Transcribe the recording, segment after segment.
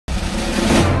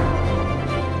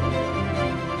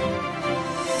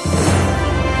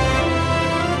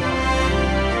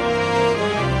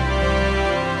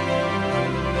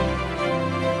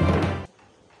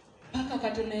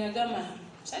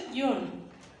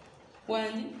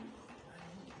wangi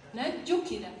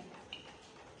najjukira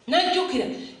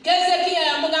Kezekiya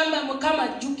yamugamba Mukama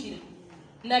jjukira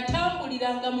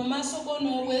natambuliranga mu maaso go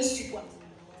n'obwesigwa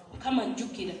Mukama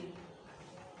jjukira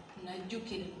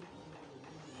najjukira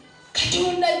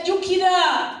Katonda jjukira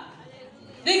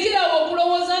lekera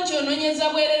okulowooza nti onoonyeza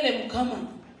bwerere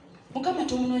Mukama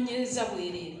tomunoonyereza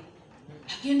bwerere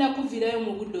agenda kuvirayo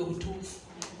mu budde obutuufu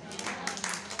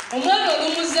omwana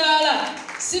olumuzaala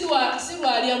si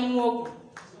lwalya muwogo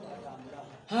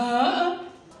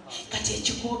kati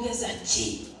ekikwogeza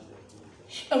ki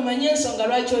omanyi ensonga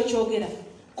lwaki okyogera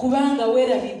kubanga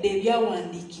weerabidde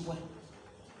ebyawandiikibwa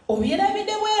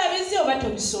obyerabidde bwerabizi oba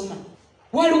tobisoma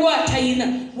waliwo atayina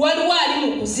waliwo ali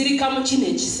mu kuzirika mu kino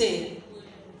ekiseera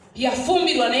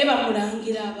yafumbirwa naye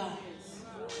bamulangira abaana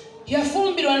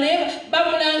yafumbirwa naye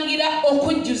bamulangira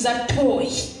okujjuza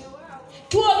tooyi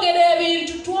twogera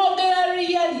ebintu twogera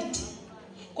reality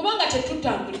kubanga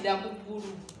tetutambulira ku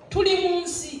ggulu tuli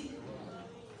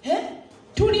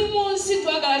mu nsi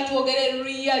twagala twogere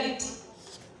reality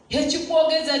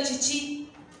ekikwogeza kiki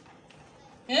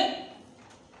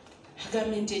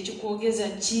agambye nti ekikwogeza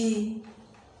ki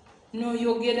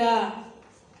n'oyogera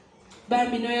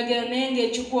bambi n'oyogera naye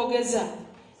ng'ekikwogeza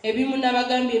ebimu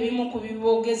n'abagambye ebimu ku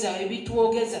biboogeza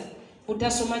ebitwogeza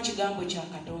utasoma kigambo kya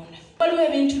Katonda waliwo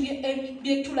ebintu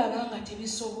bye tulaba nga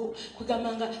tebisobola kugamba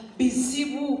nga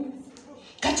bizibu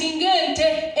kati ng'ente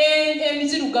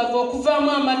enzirugavu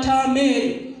okuvaamu amata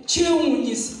ameeru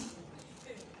kyewuunyisa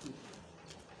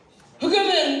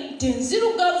ogamba nti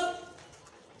enzirugavu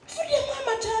fulyemu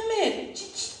amata ameeru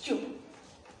kikikyo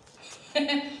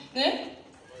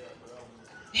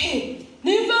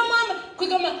nivaamu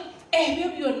kugamba ebyo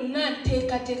byonna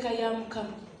nteekateeka ya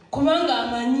Mukama kubanga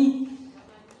amanyi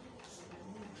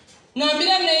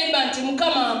ngambira neiba nti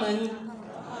Mukama amanyi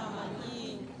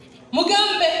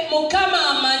mugambe Mukama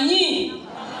amanyi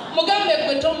mugambe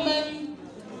gwe tomanyi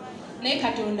naye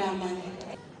Katonda amanyi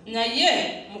naye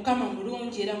Mukama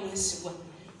mulungi era mwesigwa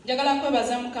njagala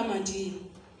kwebaza Mukama nti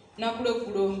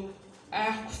nakulekulo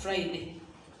ku Friday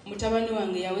mutabani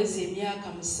wange yaweza emyaka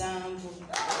 7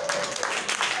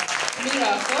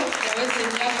 Mirako yaweza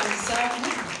emyaka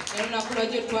 7 era nakuba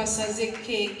gyo twasaze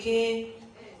keeke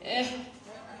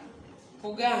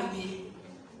kugambye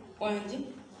wange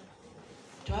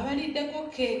twabaliddeko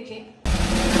keeke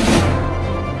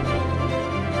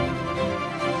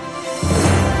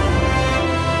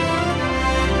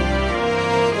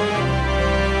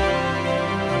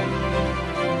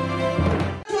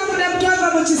twava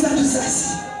mu kisa tusasi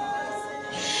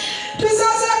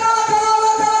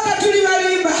kabaka tuli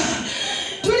balimba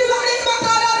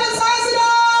kana tusasira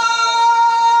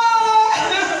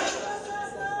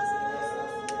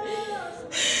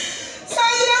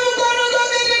sasira mukono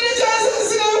gogende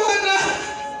nikyasasira bana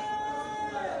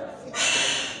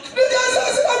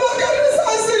nikyasasira bakati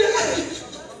sasira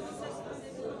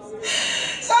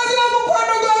sasira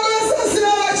mukono gogo sasira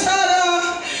abakyala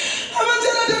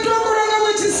abakyala tetwakolanga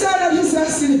bwe kisaala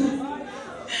tusasira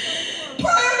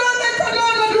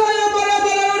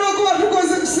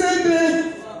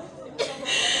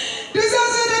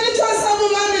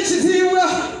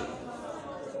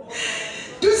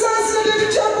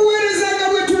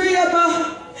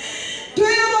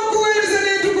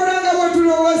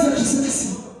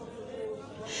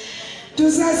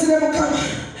tusasire Mukama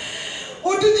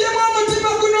otujjemu omutima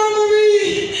guno omubi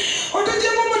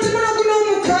otujjemu omutima guno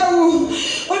omukawu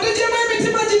otujjemu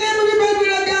emitima gino emibi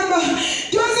Bayibuli agamba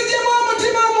tozijjemu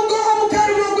omutima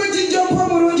omukalu ogw'ejjinja ompa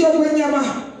omulungi ogw'ennyama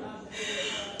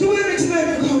tuwa emitima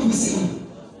emigombuzibu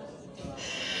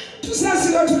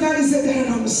tusasire otunalize ddala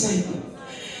n'omusaayi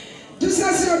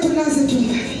tusasire otunaze tuli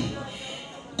babi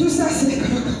tusasire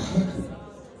kabaka wabaka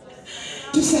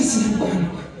tusasire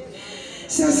mukwano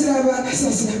sasira abaana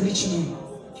sasira buli kimu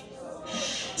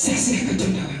sasira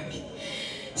Katonda wange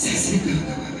sasira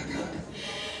kabaka wabakabaka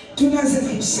tunaze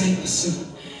n'omusaayi wasu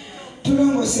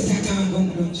tulongose taata wange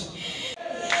omulungi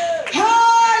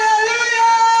haleluya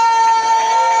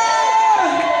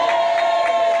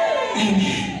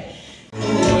amen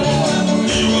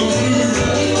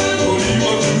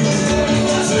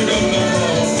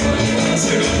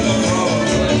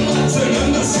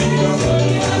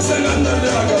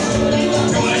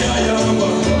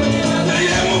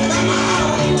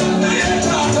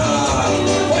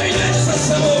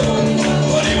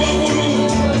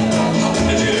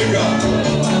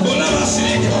Ona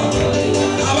basirika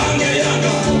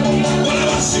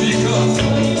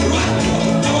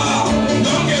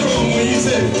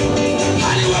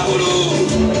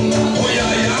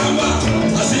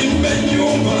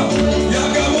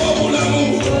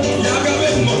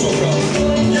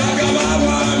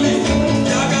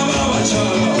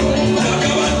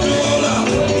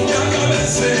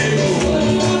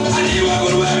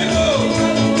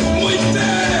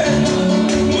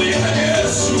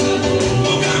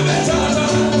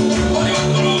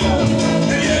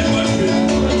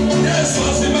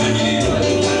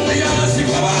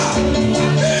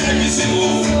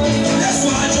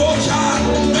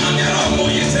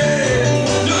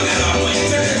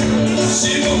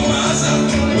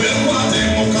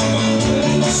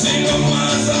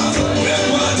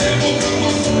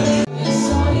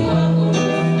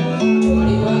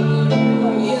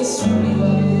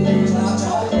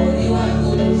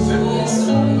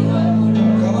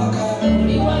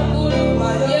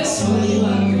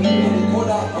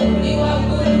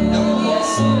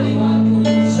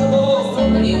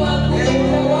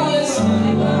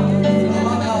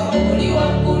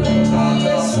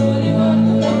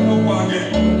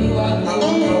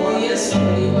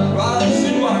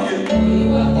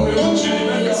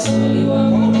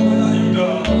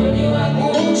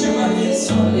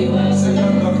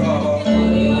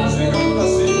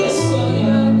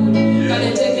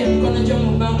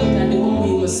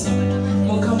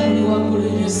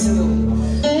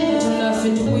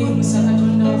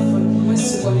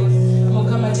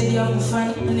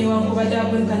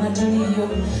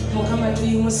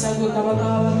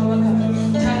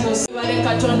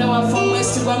Katonda waffe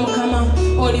omwesigwa Mukama,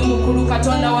 oli mukulu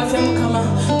Katonda waffe Mukama,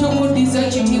 tukuddiza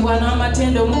ekitiibwa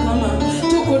n'amatendo Mukama,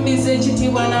 tukuddiza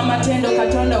ekitiibwa n'amatendo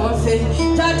Katonda waffe.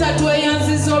 Taata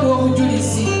tweyanziza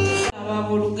olw'obujulizi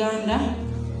ab'Oluganda.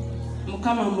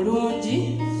 Mukama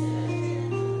mulungi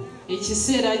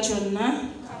ekiseera kyonna,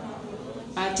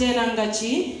 ate era nga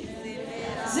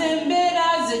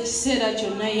zembeera ze ekiseera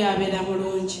kyonna yabeera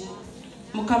mulungi.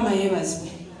 Mukama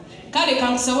yeebazibwe. Kale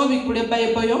kankusaba obikule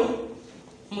Bayibuli yo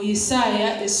mu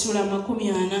Isaaya essula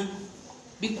 40.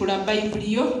 Bikula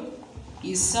Bayibuli yo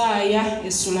Isaaya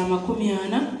essula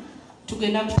 40.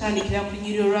 Tugenda kutandikira ku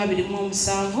nnyiriri olwa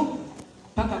 27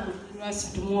 paka ku lwa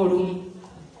 31.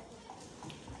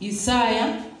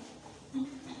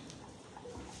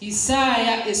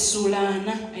 Isaiah essula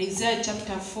 4. Isaiah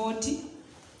chapter 40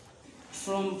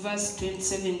 from verse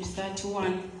 27 to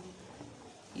 31.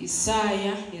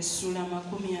 Isaiah essula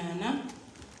 40.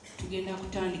 Tugenda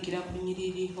kutandikira ku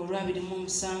nnyiriri olwa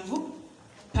 27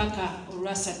 paka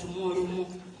olwa 31.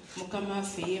 Mukama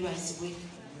waffe yeebazibwe.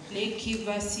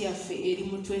 N'ekivasi yaffe eri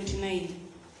mu 29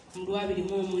 mu lwa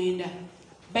 29.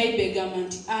 Bayibuli egamba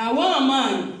nti awa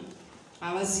amaanyi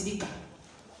abazirika,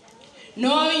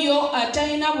 n'oyo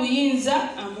atalina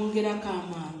buyinza amwongerako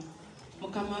amaanyi.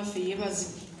 Mukama waffe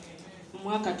yeebazibwe.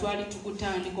 Omwaka twali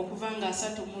tugutandika okuva nga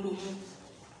 31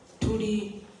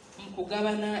 tuli mu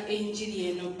kugabana enjiri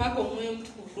eno mpaka Omwoyo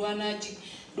Mutukuvu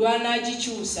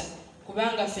lwanagikyusa,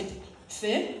 kubanga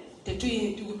ffe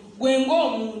gwe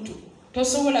ng'omuntu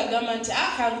tosobola gamba nti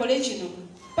kankole kino,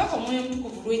 mpaka Omwoyo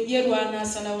Mutukuvu ye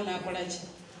lwanasalawo n'akola ki,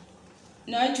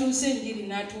 n'akyusa enjiri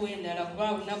n'atuwa endala,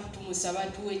 kubanga olunaku tumusaba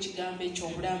tuwa ekigambo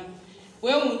eky'obulamu.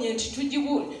 Weewuunye nti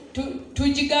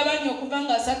tugigabanye okuva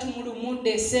nga 31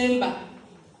 Desemba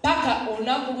paka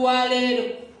olunaku lwa leero.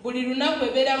 Buli lunaku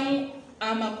ebeeramu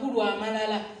amakulu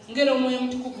amalala ngero Omwoyo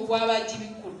Mutukuvu bw'aba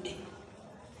agibikudde.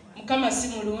 Mukama si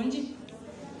mulungi?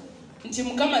 Nti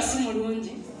Mukama si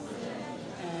mulungi?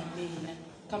 Amiina.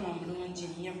 Mukama mulungi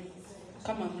nnyo.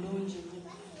 Mukama mulungi nnyo.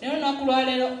 Naye olunaku lwa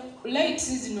leero lights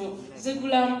zino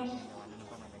zigulamu.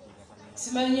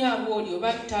 Simanyi abo oli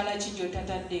oba ttaala ki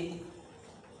gy'otataddeeko.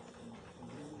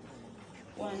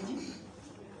 Wangi?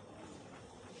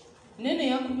 Nene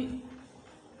yakubye.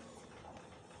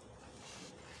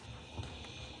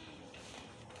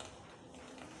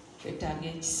 Twetaaga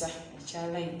ekisa ekya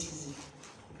light zino.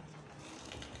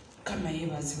 Mukama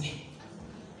yeebazibwe.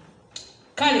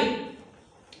 Kale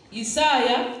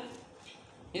Isaaya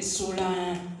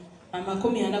essula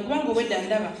 40, kubanga obwedda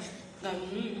ndaba nga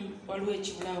waliwo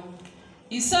ekibulawo.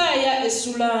 Isaaya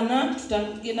essula 4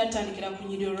 tutagenda tandikira ku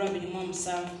nnyiriri olwa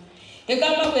 27.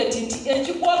 Egamba bweti nti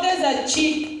ekikwogeza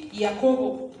ki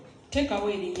Yakobo, teekawo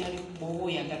erinnya lyo bw'oba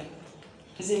oyagala.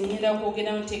 Nze ngenda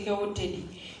kwogera nteekewo Teddy.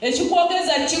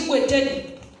 Ekikwogeza ki ggwe Teddy?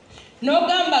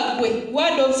 N'ogamba ggwe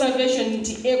word observation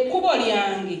nti ekkubo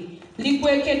lyange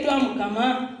likwekeddwa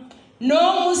Mukama,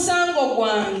 n'omusango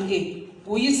gwange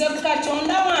guyise ku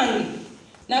Katonda wange.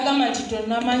 N'agamba nti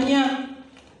tonnamanya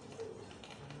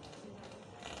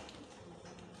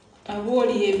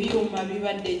abooli ebyuma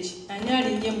bibadde ki, ani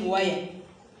alinnye mu waya?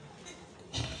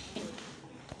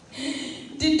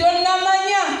 Nti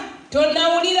tonnamanya,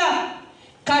 tonnawulira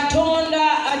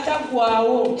Katonda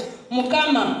atagwawo,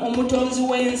 Mukama omutonzi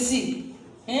w'ensi,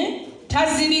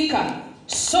 tazirika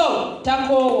so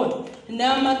takoowa,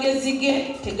 n'amagezi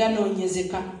ge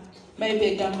teganoonyezeka.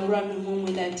 Bayibuli egamba olwa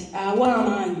 29 nti awa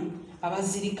amaanyi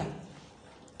abazirika,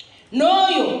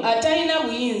 n'oyo atalina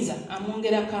buyinza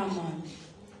amwongerako amaanyi.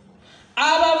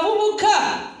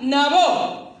 Abavubuka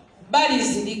nabo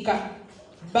balizirika,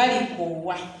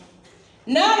 balikoowa,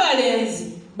 n'abalenzi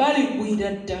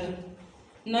baligwira ddala,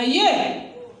 naye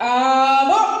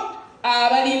abo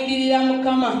abalindirira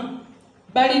Mukama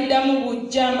baliddamu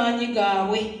bujja amaanyi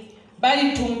gaabwe,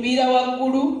 balitumbira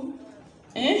waggulu,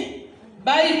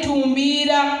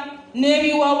 balitumbira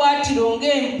n'ebiwawaatiro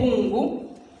ng'empungu,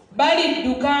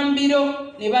 balidduka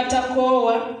mbiro ne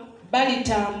batakoowa,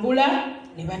 balitambula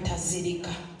ne batazirika.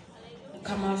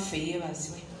 Mukama waffe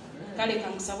yeebazibwe. Kale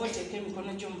kankusaba oteeka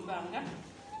emikono gyo mu bbanga.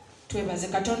 Twebaze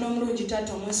Katonda omulungi,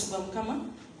 Taata omwesigwa Mukama.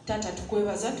 Taata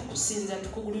tukwebaza, tukusinza,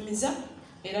 tukugulumiza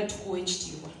era tukuwa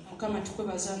ekitiibwa. Mukama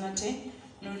tukwebaza nate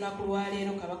n'olunaku lwa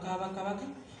leero, Kabaka w'abakabaka.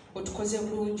 otukoze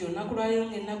bulungi olunaku lwaleero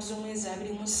ng'ennaku z'omwezi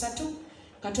 23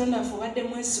 Katonda affe obadde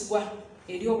mwesigwa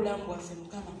eri obulamu bwaffe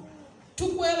Mukama.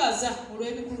 Tukwebaza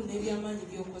olw'ebikulu n'ebyamaanyi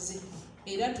by'okoze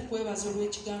era tukwebaza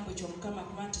olw'ekigambo kyo Mukama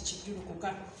kuba nti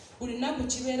kijjulukuka buli nnaku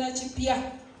kibeera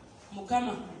kipya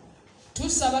Mukama.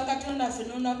 Tusaba Katonda affe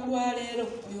n'olunaku lwaleero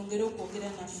oyongere okwogera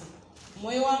naffe.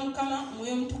 Mwoyo wa Mukama,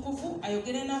 Mwoyo Mutukuvu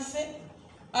ayogere naffe,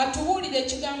 atubuulire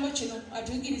ekigambo kino,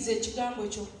 atuyigirize ekigambo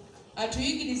kyo,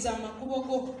 atuyigirize amakubo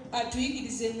go,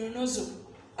 atuyigirize ennonozo,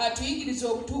 atuyigirize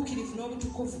obutuukirivu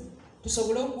n'obutukuvu,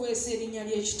 tusobole okuweesa erinnya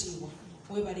ly'ekitiibwa.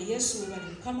 Weebale Yesu, weebale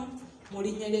Mukama, mu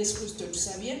linnya lya Yesu Kristo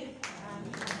tusabye.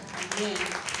 Amen.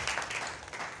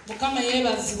 Mukama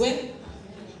yeebazibwe,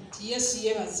 Yesu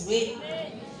yeebazibwe.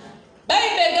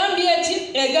 Bayibuli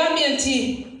egambye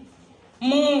nti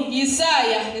mu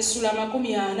Isaaya essula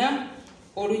 40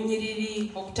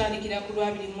 olunyiriri okutandikira ku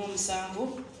lwa 27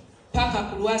 paka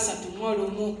ku lwa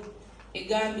 31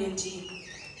 egambye nti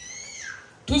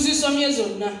tuzisomye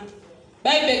zonna.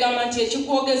 Bayibuli egamba nti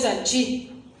ekikwogeza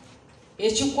ki?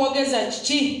 Ekikwogeza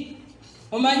kiki?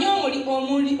 Omanyi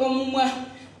omumwa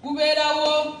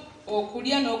gubeerawo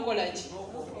okulya n'okola ki?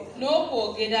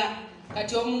 N'okwogera.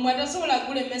 Kati omumwa tasobola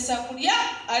kulemesa kulya,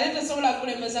 ate tasobola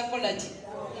kulemesa kola ki?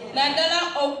 Naddala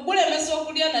okulemesa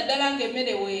okulya naddala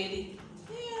ng'emmere weeri.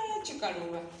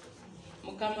 Kikaluba.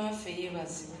 Mukama waffe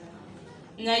yeebazibwe.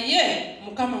 Naye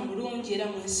Mukama mulungi era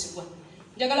mwesigwa.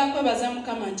 Njagala kwebaza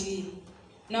Mukama nti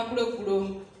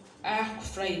nakulekulo ku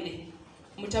Friday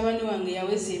mutabani wange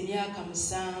yaweza emyaka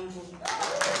 7.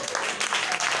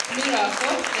 Mirako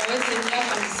yaweza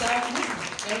emyaka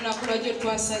 7 olunaku lwajjo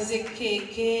twasaze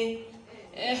keeke.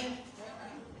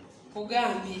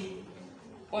 Kugambye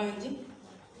wanje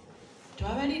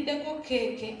twabaliddeko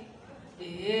keeke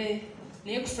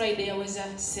naye ku Friday yaweza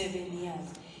 7 years.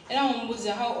 Era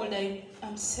mumbuuza how old are you?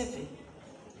 I'm 7.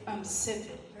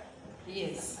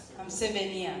 Yes, I'm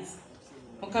 7 years.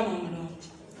 Mukama mulungi.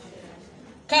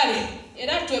 Kale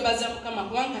era twebaza Mukama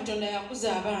kubanga Katonda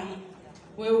yakuza abaana.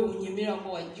 Weewuunye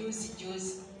Mirako wa juzi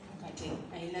kati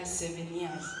ayina 7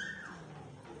 years.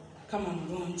 Mukama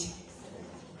mulungi.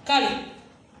 Kale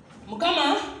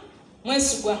Mukama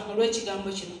mwesigwa olw'ekigambo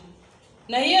kino.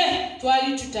 Naye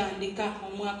twali tutandika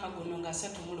omwaka guno nga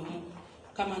 31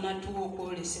 Mukama n'atuwa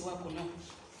okwolesebwa kuno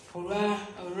olwa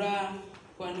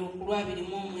wano ku lwa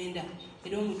 29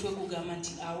 era omutwe gugamba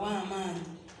nti awa amaanyi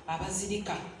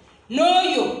abazirika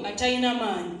n'oyo atalina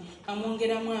maanyi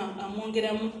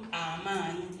amwongeramu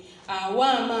amaanyi.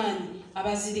 Awa amaanyi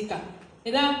abazirika.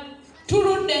 Era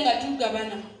tuludde nga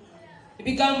tugabana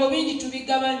ebigambo bingi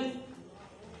tubigabanye.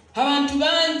 Abantu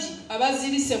bangi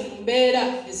abazirise mu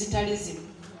mbeera ezitali zimu.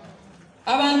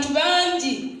 Abantu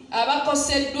bangi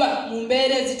abakoseddwa mu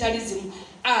mbeera ezitali zimu.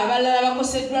 Abalala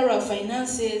bakoseddwa lwa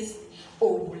finances,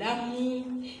 obulamu,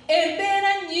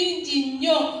 embeera nyingi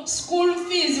nnyo. School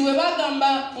fees we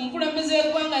bagamba omukulembeze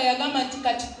w'eggwanga yagamba nti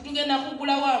kati tugenda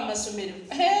kugulawo amasomero.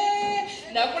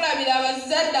 Nakulabira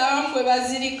abazadde abamu bwe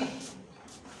bazirika.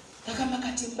 Agamba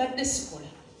kati mbadde sikola.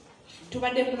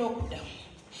 Tubadde mu lockdown.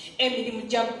 Emirimu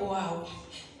gyaggwawo.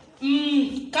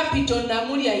 Capital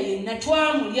namulya yenna,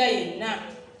 twamulya yenna.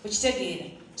 Okitegeera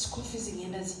school fees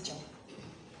ngenda zijjawo.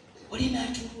 Oli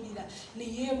n'atunuulira ne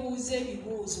yeebuuza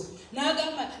ebibuuzo.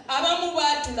 N'agamba abamu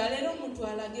baatula, leero omuntu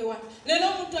alagewa, leero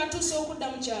omuntu atuuse okudda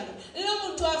mu kyalo, leero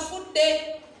omuntu afudde.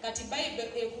 Kati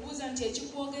Bayibuli ekubuuza nti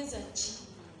ekikwogeza ki?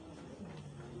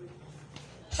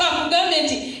 Akugambye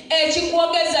nti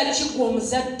ekikwogeza ki gwe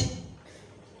omuzadde?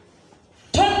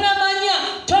 Tonnamanya,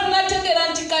 tonnategeera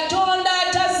nti Katonda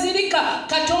atazirika,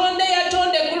 Katonda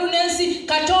yatonda eggulu n'ensi,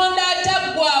 Katonda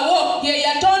ataggwaawo, ye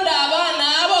yatonda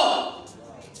abaana abo.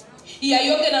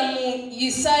 Yayogera mu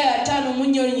Isaaya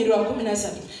 5:13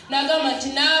 n'agamba nti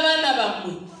n'abaana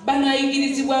bammwe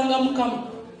banaayigirizibwanga Mukama.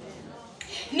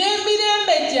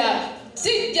 N'emirembe gyabwe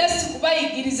si just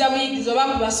kubayigiriza buyigiriza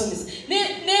oba kubasomesa,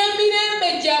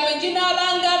 n'emirembe gyabwe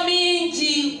ginaabanga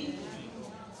mingi.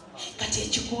 Kati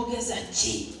ekikwogeza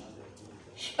ki?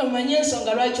 Omanyi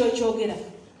ensonga lwaki okyogera?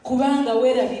 Kubanga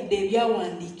weerabidde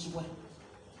ebyawandiikibwa.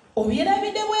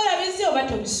 Obyerabidde bwerabizi oba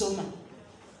tobisoma?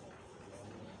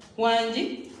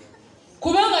 Wangi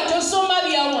kubanga tosoma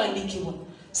byawandiikibwa.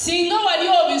 Singa wali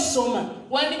obisoma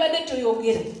wandibadde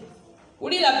toyogera.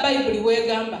 Wulira Bayibuli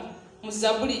weegamba mu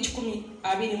Zabuli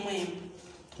 10:21.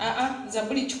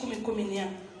 Zabuli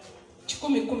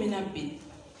 10:12.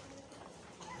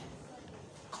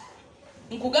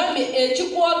 Nkugambye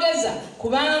ekikwogeza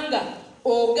kubanga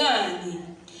ogaanye.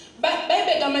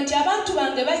 Bayibuli egamba nti abantu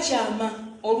bange bakyama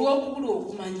olw'okubula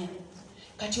okumanya.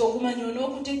 Kati okumanya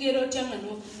n'okutegeera otya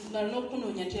nga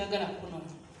n'okunoonya toyagala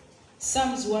kunoonya.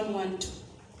 Psalms 1:1-2.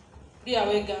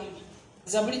 lyawegamba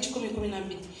Zaburi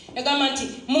 10:12 yagamba nti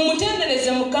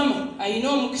mumutendereze Mukama ayina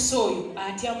omukisa oyo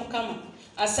atya Mukama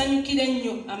asanyukira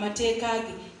ennyo amateeka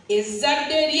ge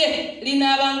ezzadde lye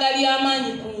linaabanga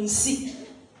ly'amaanyi ku nsi.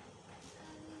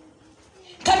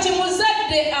 Kati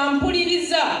muzadde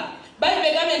ampuliriza Bayibuli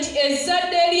egambye nti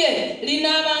ezzadde lye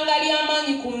linaabanga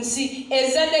ly'amaanyi ku nsi,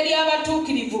 ezzadde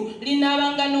ly'abatuukirivu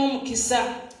linaabanga n'omukisa.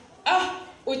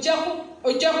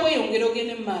 Ojja kweyongera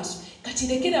ogende mu maaso. Kati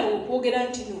lekerawo okwogera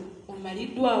nti no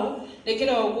omaliddwawo,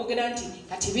 lekerawo okwogera nti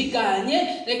kati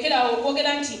biganye, lekerawo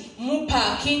okwogera nti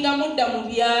mupaakinga mudda mu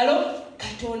byalo.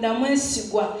 Katonda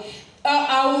mwesigwa.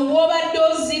 Awo wobadde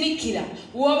ozirikira,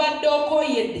 wobadde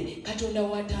okoyedde, Katonda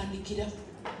watandikira.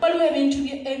 Waliwo ebintu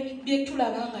bye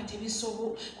tulaba nga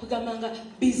tebisobola kugamba nga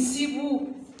bizibu.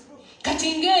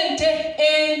 Kati ng'ente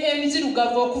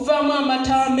enzirugavu okuvaamu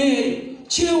amata ameeru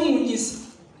kyewuunyisa.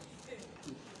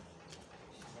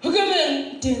 Ogamba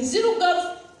nti enzirugavu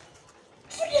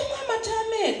fulyemu amata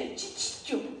ameeru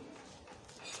kikikyo.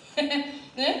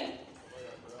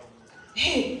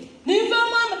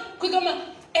 Nivaamu kugamba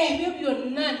ebyo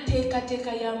byonna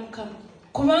nteekateeka ya Mukama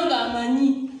kubanga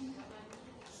amanyi.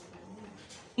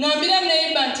 Ngambira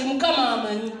neighbor nti Mukama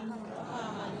amanyi.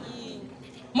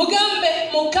 Mugambe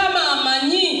Mukama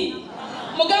amanyi.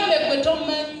 Mugambe gwe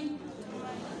tomanyi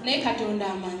naye Katonda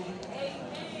amanyi.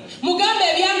 Mugambe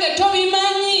ebyange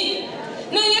tobimanyi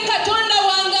naye Katonda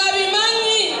wange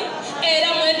abimanyi.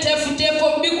 Era mweteefuteefu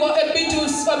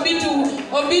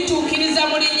obituukiriza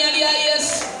mu linnya lya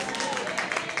Yesu.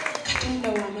 Katonda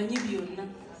wamanyi byonna.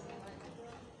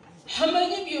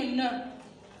 Amanyi byonna.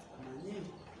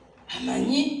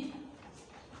 Amanyi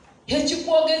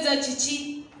ekikwogeza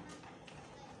kiki?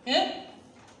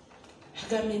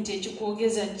 Agambye nti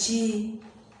ekikwogeza ki?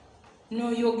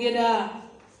 N'oyogera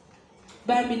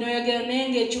bambi n'oyogera naye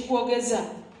ng'ekikwogeza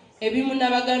ebimu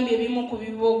n'abagambye ebimu ku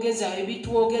biboogeza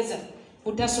ebitwogeza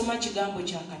butasoma kigambo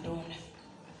kya Katonda.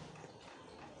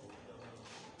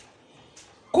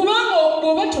 Kubanga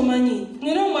bw'oba tomanyi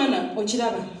ngera omwana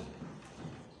okiraba.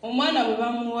 Omwana bwe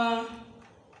bamuwa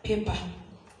pepa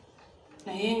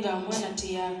naye nga omwana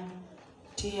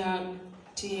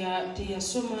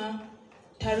teyasoma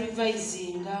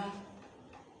tarivisinga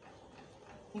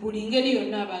buli ngeri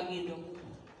yonna abagenda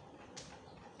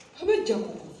abajja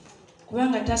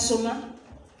kubanga tasoma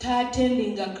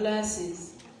attendinga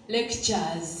classes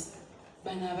lectures.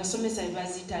 Bano abasomesa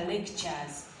bazita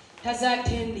lectures.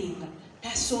 Attendinga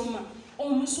tasoma.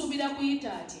 Omusuubira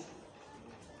kuyita atya?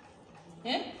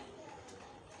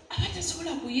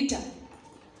 Abatasobola kuyita.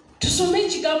 Tusome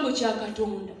ekigambo kya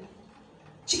Katonda.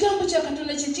 Kigambo kya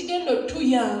Katonda kye kigenda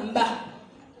otuyamba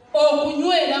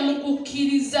okunywera mu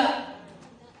kukkiriza,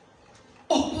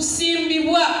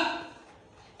 okusimbibwa.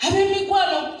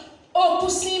 Ab'emikwano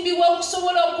okusimbibwa,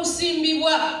 okusobola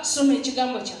okusimbibwa, soma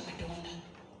ekigambo kya Katonda.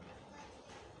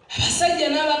 Abasajja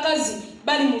n'abakazi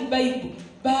bali mu Bayibuli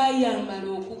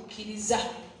bayambala okukkiriza.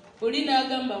 Oli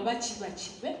n'agamba bakiba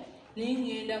kibe naye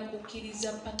ngenda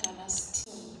kukkiriza paka lasiti.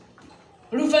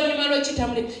 Oluvannyuma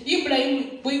lw'ekitambule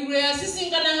Ibulayimu bwe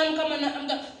yasisinkananga Mukama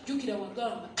nga jjukira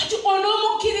wagamba kati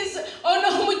onoomukkiriza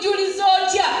onoomujuliza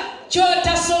otya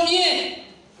ky'otasomye.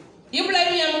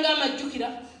 Ibulayimu yamugamba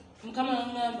jjukira Mukama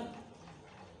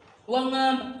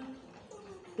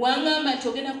wangamba nti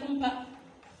ogenda kumpa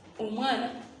omwana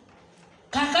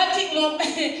kakati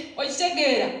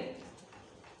okitegeera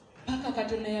paka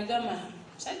Katonda yagamba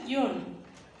musajja ono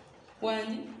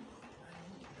wange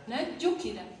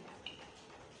najjukira.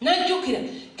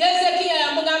 Keezekiya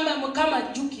yamugamba Mukama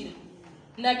jjukira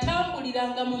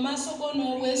natambuliranga mu maaso go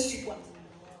n'obwesigwa.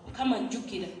 Mukama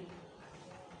jjukira.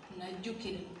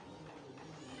 Najjukira.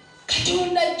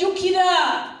 Katonda jjukira.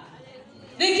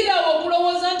 Lekerawo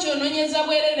okulowooza nti onoonyeza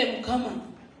bwerere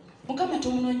Mukama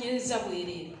tomunoonyereza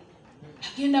bwerere.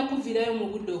 Agenda kuviirayo mu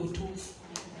budde obutuufu.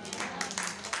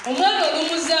 Omwana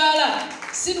olumuzaala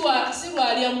si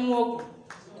lwalya muwogo.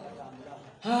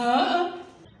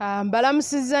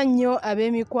 Mbalamusizza nnyo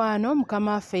ab'emikwano.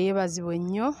 Mukama waffe yeebazibwe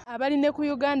nnyo. Abali ne ku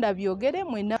Uganda byogere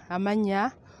mwenna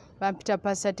amannya bampita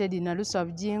Pastor Teddy Naluswa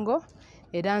Bujingo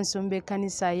era nsumba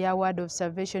ekkanisa ya Word of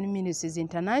Salvation Ministries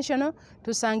International.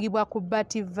 Tusangibwa ku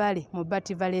Bati Valley mu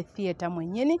Bati Valley Theatre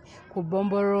mwennyini ku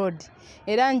Bombo Road.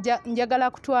 Era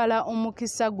njagala kutwala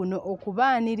omukisa guno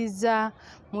okubaaniriza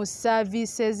mu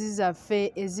services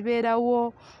zaffe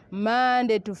ezibeerawo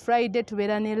Monday to Friday.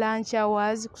 Tubeera ne lunch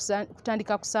hours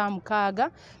kutandika ku saa 6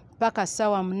 mpaka saa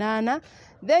 8.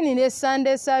 Then ne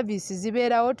Sunday service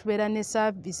zibeerawo. Tubeera ne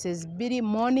services 2,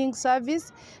 morning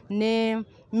service ne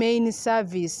main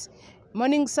service.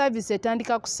 Morning service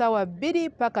etandika ku saa 2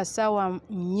 mpaka saa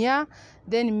 4.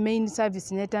 then main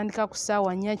service netandika ku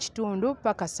ssaawa 4:30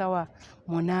 paka ssaawa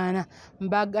 8.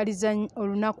 Mbagaliza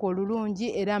olunaku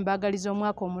olulungi era mbagaliza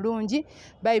omwaka omulungi.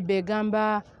 Bayibuli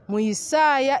egamba mu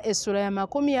Isaaya essula ya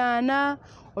 40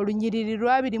 olunyiriri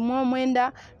lwa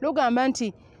 29 lugamba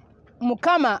nti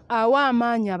Mukama awa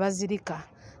amaanyi abazirika.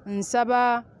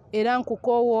 Nsaba era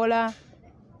nkukoowoola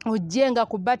ojjenga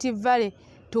ku Bati Valley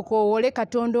tukoowole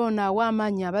Katonda ono awa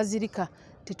amaanyi abazirika.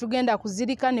 Tetugenda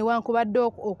kuzirika newankubadde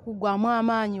okugwamu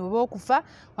amaanyi oba okufa,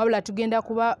 wabula tugenda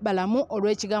kuba balamu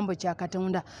olw'ekigambo kya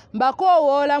Katonda.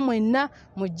 Mbakoowoola mwenna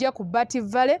mujje ku Bati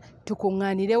Valley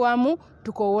tukuŋŋaanire wamu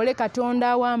tukoowole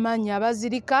Katonda awa amaanyi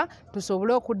abazirika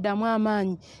tusobole okuddamu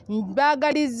amaanyi.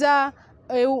 Mbaagaliza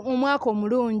omwaka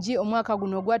omulungi, omwaka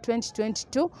guno ogwa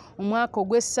 2022, omwaka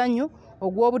ogw'essanyu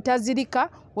ogw'obutazirika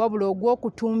wabula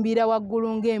ogw'okutumbira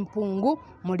waggulu ng'empungu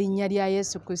mu linnya lya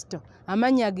Yesu Kristo.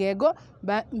 Amannya geego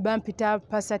bampita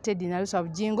Pastor Teddy Nalusa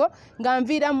Bujingo nga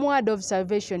nviira mu Word of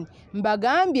Salvation.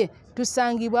 Mbagambye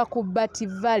tusangibwa ku Bati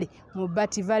Valley mu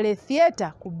Bati Valley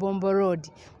Theatre ku Bombo Road.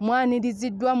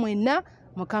 Mwaniriziddwa mwenna,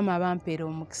 Mukama abampeera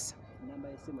omukisa.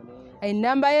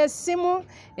 Enamba y'essimu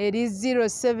eri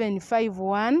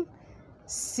 0751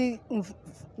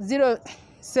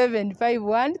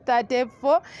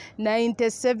 34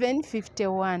 97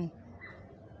 51.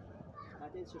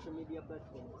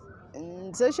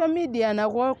 Social media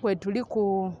nakwo kwe tuli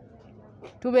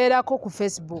tubeerako ku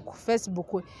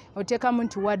Facebook oteekamu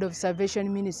nti Word of Salvation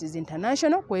Ministries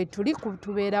International kwe tuli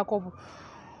tubeerako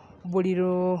buli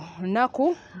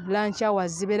lunaku, lunch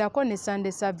hours zibeerako ne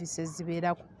Sunday services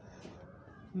zibeerako.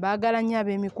 Mbaagala nnyo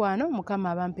ab'emikwano,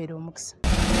 Mukama abampeera omukisa.